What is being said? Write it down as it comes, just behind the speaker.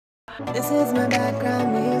This is my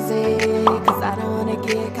background music, cause I don't wanna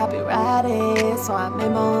get copyrighted. So I made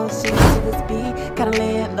motion to this beat, kinda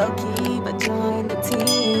lay it low key, but join the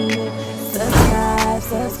team.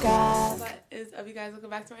 Subscribe. What is up, you guys? Welcome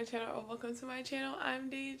back to my channel, or welcome to my channel. I'm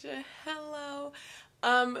DeJha. Hello.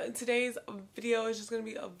 Today's video is just gonna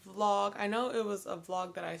be a vlog. I know it was a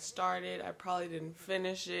vlog that I started. I probably didn't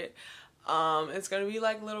finish it. It's gonna be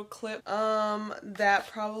like little clip that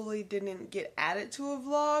probably didn't get added to a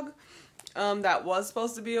vlog. That was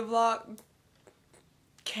supposed to be a vlog.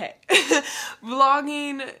 Okay.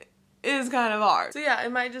 Vlogging is kind of hard. So yeah,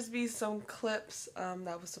 it might just be some clips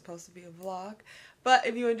that was supposed to be a vlog. But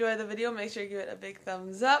if you enjoyed the video, make sure you give it a big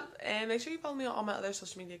thumbs up. And make sure you follow me on all my other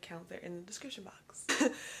social media accounts. They're in the description box.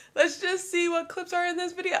 Let's just see what clips are in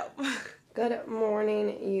this video. Good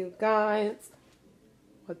morning, you guys.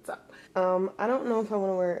 What's up? I don't know if I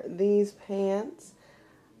want to wear these pants.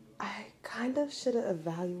 I kind of should have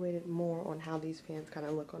evaluated more on how these pants kind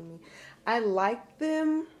of look on me. I like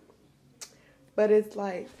them, but it's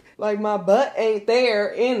like my butt ain't there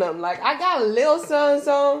in them. Like, I got a little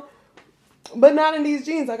something, but not in these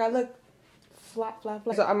jeans. Like, I look flat.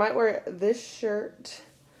 So I might wear this shirt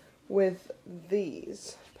with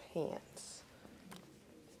these pants.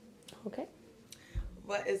 Okay.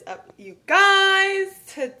 What is up, you guys?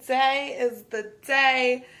 Today is the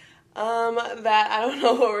day that I don't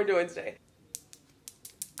know what we're doing today.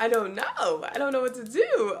 I don't know. I don't know what to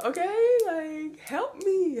do, okay? Like, help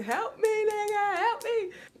me, nigga, help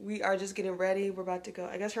me. We are just getting ready. We're about to go.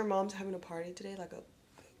 I guess her mom's having a party today, like a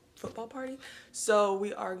football party. So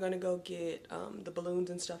we are gonna go get the balloons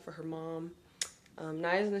and stuff for her mom.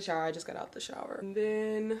 Naya's in the shower. I just got out the shower. And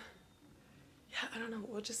then, yeah, I don't know.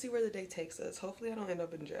 We'll just see where the day takes us. Hopefully I don't end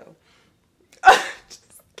up in jail.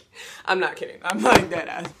 I'm not kidding. I'm like dead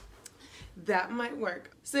ass. That might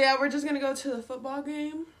work. So yeah, we're just gonna go to the football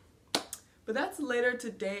game. But that's later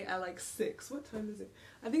today at like 6. What time is it?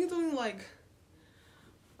 I think it's only like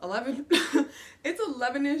 11. It's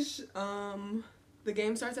 11-ish. The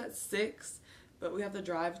game starts at 6, but we have to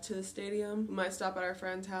drive to the stadium. We might stop at our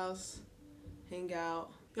friend's house, hang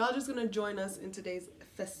out. Y'all just gonna join us in today's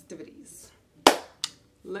festivities.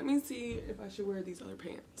 Let me see if I should wear these other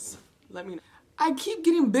pants. Let me know. I keep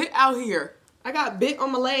getting bit out here. I got bit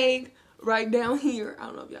on my leg right down here. I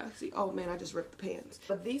don't know if y'all see. Oh man, I just ripped the pants.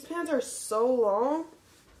 But these pants are so long.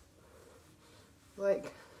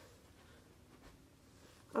 Like,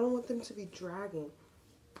 I don't want them to be dragging.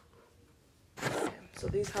 So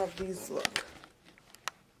these how these look.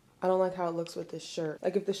 I don't like how it looks with this shirt.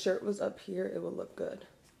 Like, if the shirt was up here, it would look good.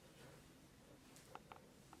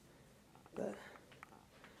 But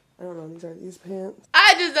I don't know, these are these pants.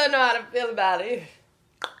 I just don't know how to feel about it.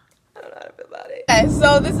 I don't know how to feel about it. Okay,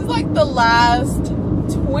 so this is like the last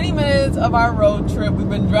 20 minutes of our road trip. We've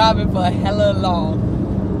been driving for hella long.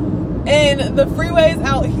 And the freeways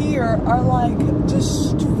out here are like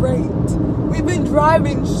just straight. We've been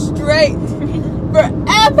driving straight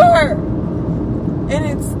forever. And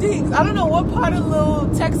it stinks. I don't know what part of little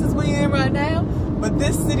Texas we're in right now, but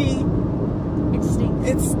this city, it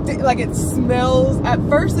stinks. Like, it smells. At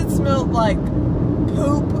first it smelled like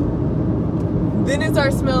poop. Then it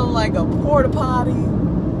started smelling like a porta potty.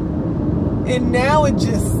 And now it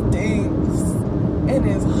just stinks. And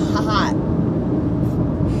it's hot.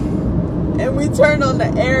 And we turned on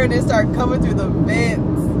the air and it started coming through the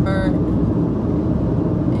vents.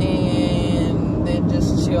 And then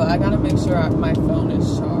just chill. I gotta make sure my phone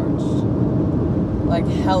is charged. Like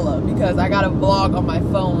hella. Because I got a vlog on my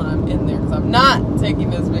phone when I'm in there. Because I'm not taking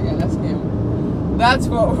this big ass camera. That's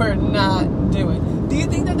what we're not doing. Do you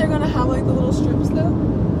think that they're gonna have like the little strips though?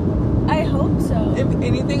 I hope so. If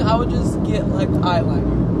anything, I would just get like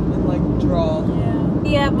eyeliner and like draw.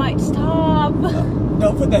 Yeah, it might stop.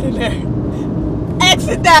 Don't put that in there.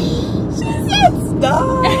 Exit that. She said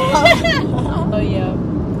stop. Oh yeah,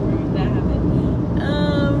 that happened.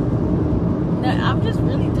 No, I'm just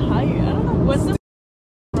really tired. I don't know what's the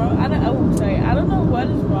wrong. I don't know what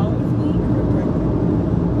is wrong with me.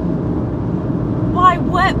 Why,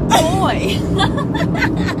 wet boy?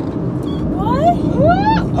 What?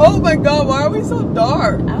 Oh my god, why are we so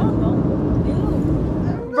dark? I don't know.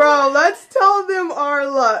 Ew. Bro, let's tell them our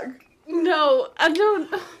luck. No, I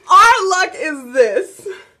don't. Our luck is this.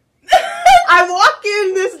 I walk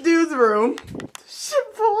in this dude's room.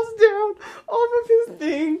 Shit falls down off of his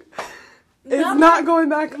thing. It's not going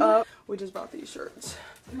back up. We just bought these shirts.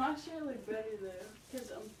 My shirt look better though,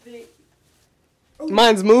 because I'm thick.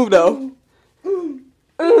 Mine's moved though.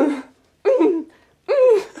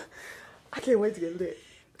 I can't wait to get lit.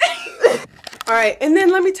 Alright, and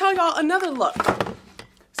then let me tell y'all another look.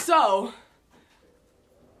 So,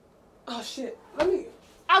 Oh shit.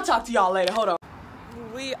 I'll talk to y'all later. Hold on.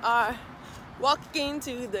 We are walking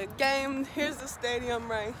to the game. Here's the stadium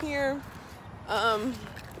right here.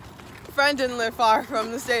 Friend didn't live far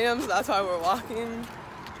from the stadium, so that's why we're walking.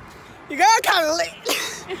 You girl kind of lit.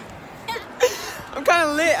 I'm kind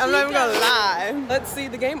of lit. I'm not even gonna lie. Let's see.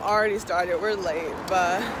 The game already started. We're late,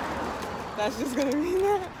 but that's just gonna be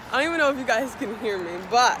that. I don't even know if you guys can hear me,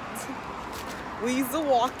 but we's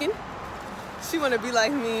walking. She wanna be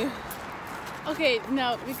like me. Okay,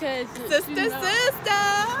 no, because Sister.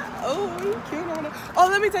 Oh, you cute on it. Oh,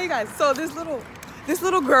 let me tell you guys. So this little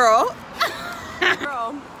girl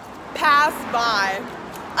passed by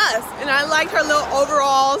us, and I liked her little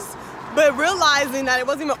overalls, but realizing that it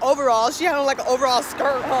wasn't even overalls, she had on like an overall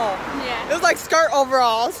skirt, huh? Yeah. It was like skirt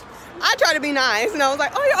overalls. I tried to be nice, and I was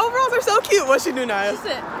like, oh, your overalls are so cute. What'd she do nice?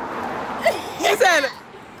 She said,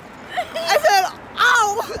 I said,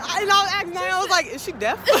 ow! And I was acting nice. I was like, is she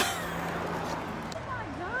deaf?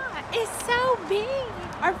 it's so big.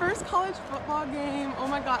 Our first college football game. Oh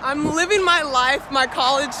my god. I'm living my life, my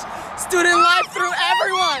college student life through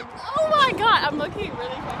everyone. Oh my god. I'm looking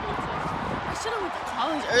really fucking excited. I should have went to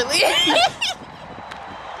college early.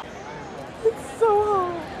 It's so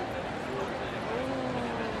hot.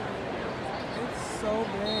 It's so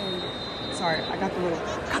big. Sorry, I got the little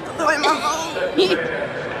in my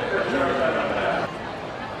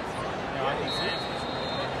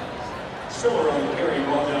Still around carrying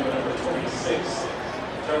ball down to number 26,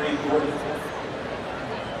 Terry Gordon.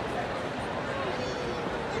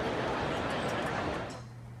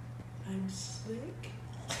 I'm sick.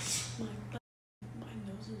 My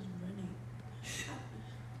nose is running.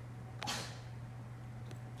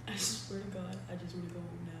 I swear to God, I just want to go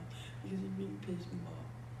home now because it really pissed me off.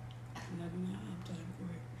 And I do not have time for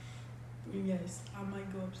it. And yes, I might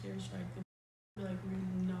go upstairs so I can like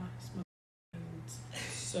really nice my parents.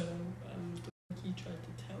 So he tried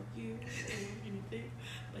to tell you or anything,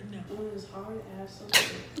 but no. It was hard ass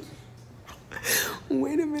something.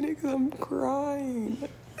 Wait a minute, because I'm crying.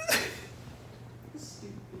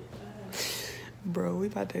 Stupid ass. Bro, we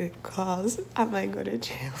about to cause. I might go to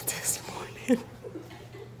jail this morning.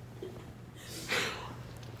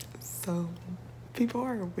 So, people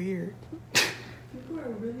are weird. People are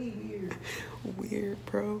really weird. Weird,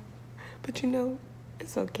 bro. But you know,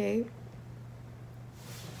 it's okay.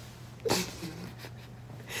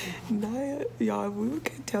 Naya, y'all, if we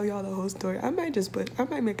could tell y'all the whole story, I might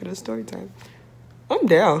make it a story time. I'm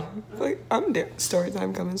down. Like, I'm down. Story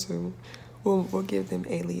time coming soon. We'll give them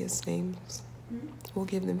alias names. We'll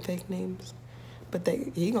give them fake names. But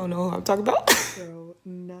he gonna know who I'm talking about. Bro,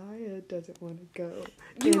 Naya doesn't want to go.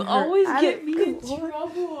 You always get me in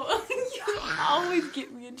trouble. You always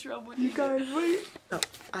get me in trouble. You guys, wait. No,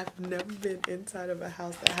 I've never been inside of a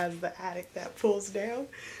house that has the attic that pulls down.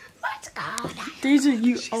 Let's go. DeJha,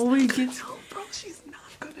 you always get. No, bro, she's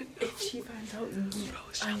not gonna know. If she finds out,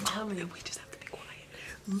 I'm telling you, we just have to be quiet.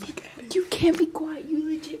 Look at it. You can't be quiet. You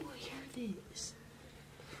legit will hear this.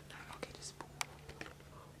 Okay, just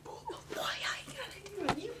pull. Boy, I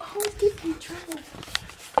got it. You always get me in trouble.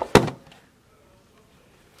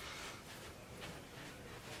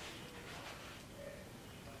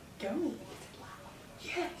 Go.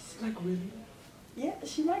 Yes. Like really? Yeah,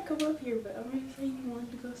 she might come up here, but I'm gonna say you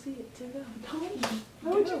wanted to go see it to go. How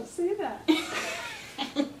would you say that?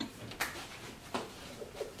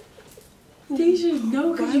 DeJha,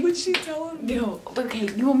 no. Why would she tell him? No, okay,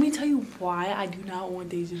 you want me to tell you why I do not want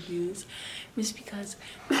DeJha to do this? It's because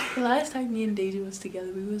the last time me and DeJha was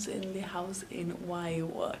together, we was in the house in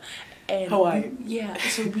Iowa. And Hawaii. Yeah,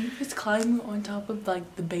 so we was climbing on top of like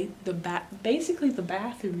basically the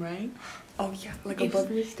bathroom, right? Oh yeah, like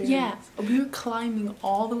above your stairs. Yeah, we were climbing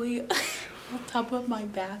all the way on top of my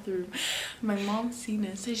bathroom. My mom seen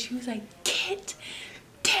us, and she was like, "Get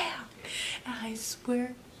down!" And I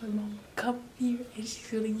swear, my mom would come here and she's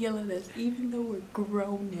gonna yell at us, even though we're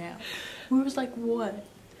grown now. We was like, what?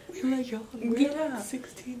 We were young. We were like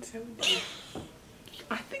 16, 17.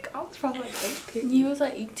 I think I was probably like 18. You was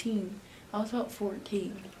like 18. I was about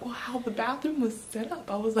 14. Well, how the bathroom was set up,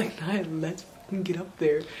 I was like, "Nah, let's get up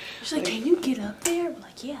there." She's like, "Can you get up there?" I'm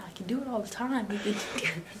like, "Yeah, I can do it all the time."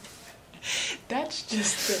 That's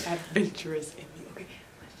just the adventurous in me. Okay,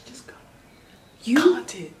 let's just go. You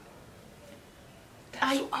Content.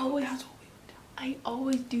 I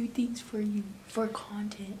always do things for you for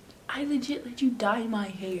content. I legit let you dye my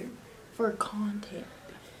hair for content.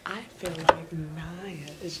 I feel like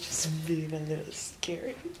Naya is just being a little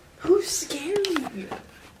scary. Who's scared of you?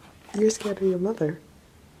 You're scared of your mother.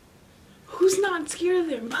 Who's not scared of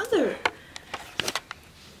their mother?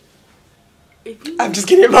 I'm just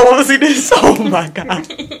kidding. If I want to see this, oh my god.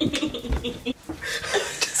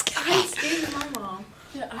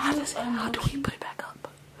 How do we put it back up?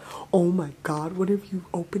 Oh my god, what if you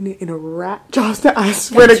open it in a rat drops down? I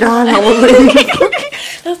swear to God, I will leave.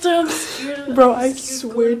 That's what I'm scared of. Bro, I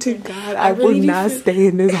swear to God, I will not stay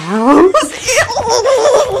in this house.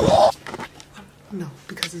 No,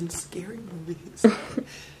 because in scary movies.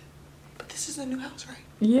 But this is a new house, right?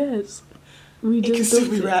 Yes. It can still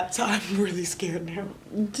be rats. I'm really scared now.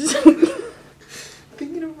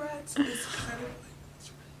 Thinking of rats is kind of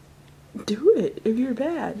like... Do it if you're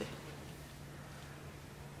bad.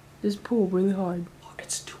 Just pull really hard. Oh,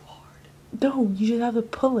 it's too hard. No, you just have to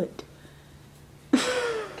pull it.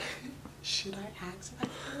 Should I ask if I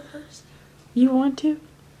can do it first? You want to?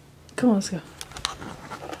 Come on, let's go.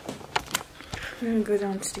 We're gonna go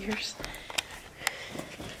downstairs.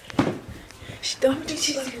 She don't think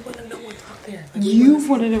she doesn't want to know what's up there. Like, you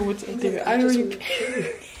want to know what's up there. I already. Don't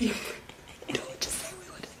just say we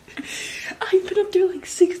want to. I've been up there like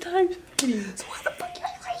 6 times already. So why the fuck are you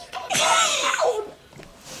going down?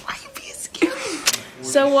 Why are you being scared?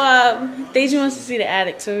 So, Deja wants to see the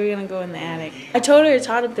attic, so we're gonna go in the attic. I told her it's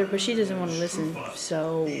hot up there, but she doesn't want to listen.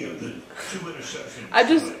 So, I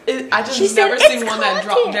just She said never it's seen one that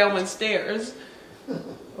dropped content. down the stairs.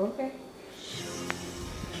 okay.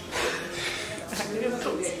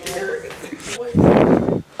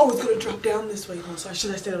 Oh, it's gonna drop down this way. Oh, so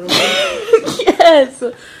should I stay on the way? Yes,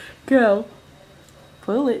 go.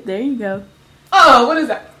 Pull it. There you go. Oh, what is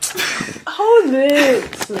that? Hold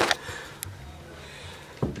it.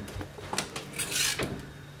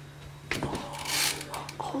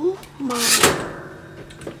 Oh my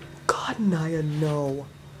God, Naya, no.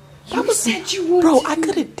 You said you would. Bro, I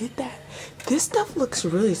could have did that. This stuff looks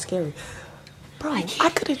really scary. Bro, I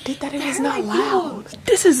could have did that and it's not loud.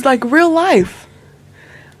 This is like real life.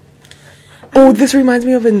 Oh, this reminds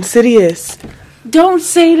me of Insidious. Don't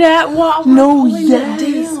say that while we're No, pulling yes.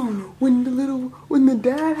 it down. When the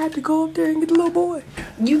dad had to go up there and get the little boy.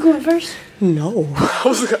 You going first? No. I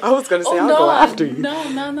was gonna say I'll no, go after you.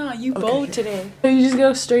 No. You bold today. So you just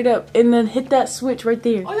go straight up and then hit that switch right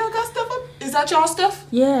there. Oh, y'all got stuff up? Is that y'all stuff?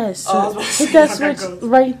 Yes. Oh, I was about to Hit say, that y'all switch got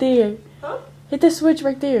right there. Huh? Hit that switch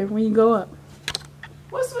right there when you go up.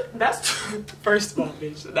 That's first of all,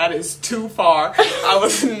 bitch. That is too far. I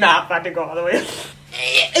was not about to go all the way up.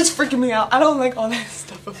 It's freaking me out. I don't like all that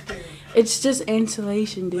stuff up there. It's just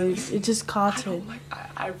insulation, dude. It's just cotton.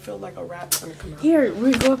 I feel like a rat's gonna come out. Here,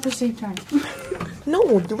 we go up at the same time. No,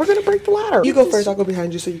 we're gonna break the ladder. You go first. I'll go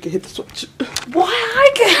behind you so you can hit the switch. Why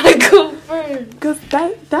I gotta go first? Cause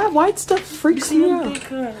that white stuff freaks See me them out. big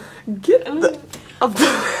cut. Get the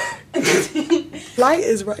light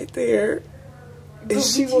is right there. And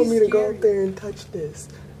she want me to go up there and touch this.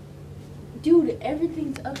 Dude,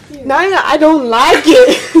 everything's up there. Naya, I don't like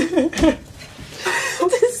it.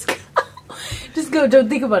 Just go. Don't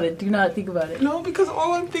think about it. Do not think about it. No, because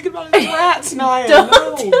all I'm thinking about is rats, Naya.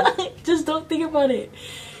 Just don't think about it.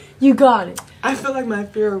 You got it. I feel like my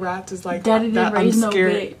fear of rats is like Daddy didn't that raise I'm no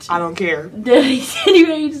scared. bitch. I don't care. Daddy said he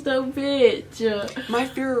raised no bitch. My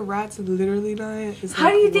fear of rats is literally, Naya, is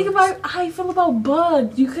How do you think about how you feel about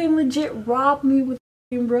bugs? You can legit rob me with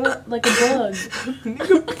like a bug. You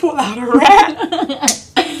can pull out a rat.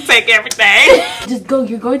 Take everything. Just go.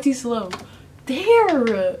 You're going too slow.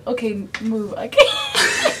 There. Okay, move. I can't.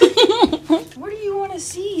 What do you want to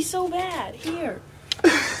see so bad? Here.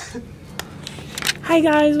 Hi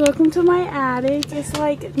guys, welcome to my attic. It's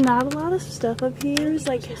like not a lot of stuff up here. It's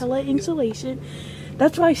like hella insulation.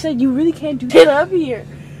 That's why I said you really can't do it up here.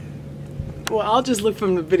 Well, I'll just look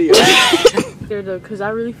from the video. Here though, because I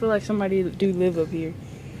really feel like somebody do live up here.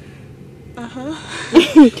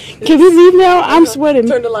 Can we leave now? I'm sweating.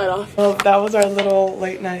 Turn the light off. Well, that was our little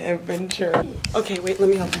late night adventure. Okay, wait, let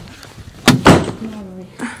me help you.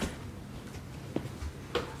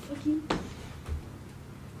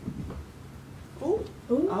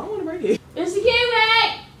 Oh, I don't want to break it. Mr. Kiwi!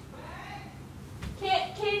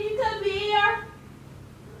 Can you come here?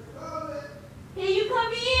 Can you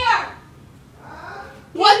come here?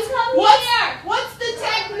 What's the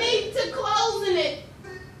technique to closing it?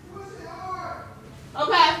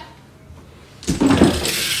 Okay.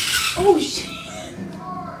 Oh shit!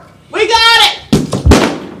 We got it!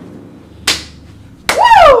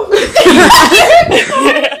 Woo!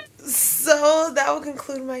 So that will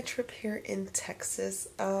conclude my trip here in Texas.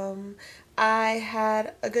 I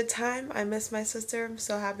had a good time. I miss my sister. I'm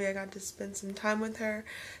so happy I got to spend some time with her,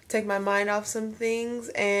 take my mind off some things,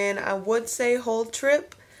 and I would say whole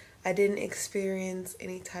trip I didn't experience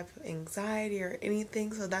any type of anxiety or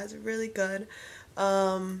anything, so that's really good.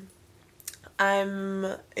 I'm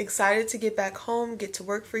excited to get back home, get to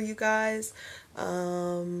work for you guys.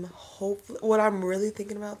 hopefully, what I'm really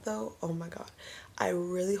thinking about though, oh my god, I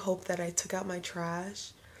really hope that I took out my trash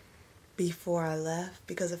before I left,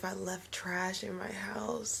 because if I left trash in my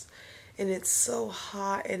house and it's so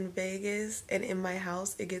hot in Vegas, and in my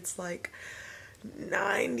house it gets like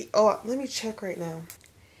 90, oh let me check right now,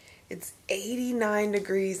 it's 89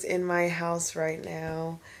 degrees in my house right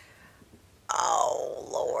now. Oh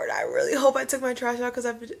Lord, I really hope I took my trash out, because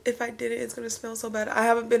if I didn't, it's gonna smell so bad. I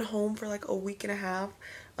haven't been home for like a week and a half.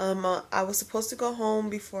 I was supposed to go home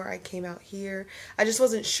before I came out here. I just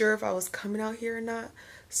wasn't sure if I was coming out here or not,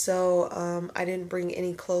 so I didn't bring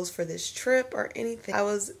any clothes for this trip or anything. I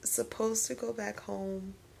was supposed to go back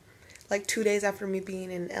home like 2 days after me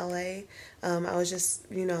being in LA. I was just,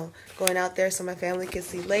 you know, going out there so my family could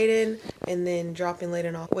see Layden, and then dropping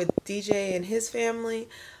Layden off with DJ and his family,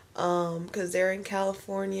 because they're in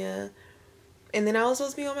California. And then I was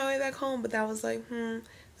supposed to be on my way back home, but that was like,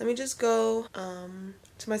 let me just go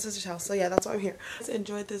to my sister's house. So yeah, that's why I'm here. If you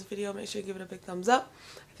enjoyed this video, make sure you give it a big thumbs up.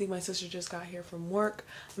 I think my sister just got here from work.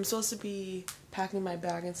 I'm supposed to be packing my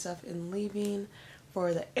bag and stuff and leaving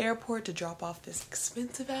for the airport to drop off this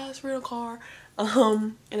expensive ass rental car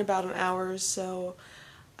in about an hour. So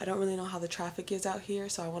I don't really know how the traffic is out here,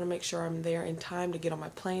 so I want to make sure I'm there in time to get on my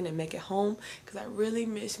plane and make it home, because I really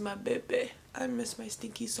miss my baby. I miss my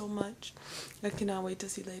Stinky so much. I cannot wait to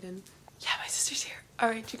see Layden. Yeah, my sister's here.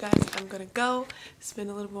 Alright, you guys, I'm gonna go spend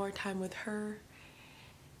a little more time with her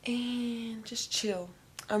and just chill.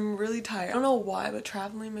 I'm really tired. I don't know why, but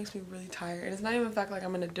traveling makes me really tired. And it's not even the fact like I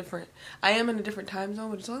am in a different time zone,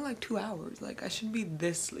 but it's only like 2 hours. Like, I shouldn't be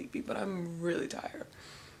this sleepy, but I'm really tired.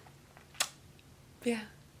 But yeah,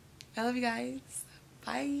 I love you guys.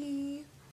 Bye.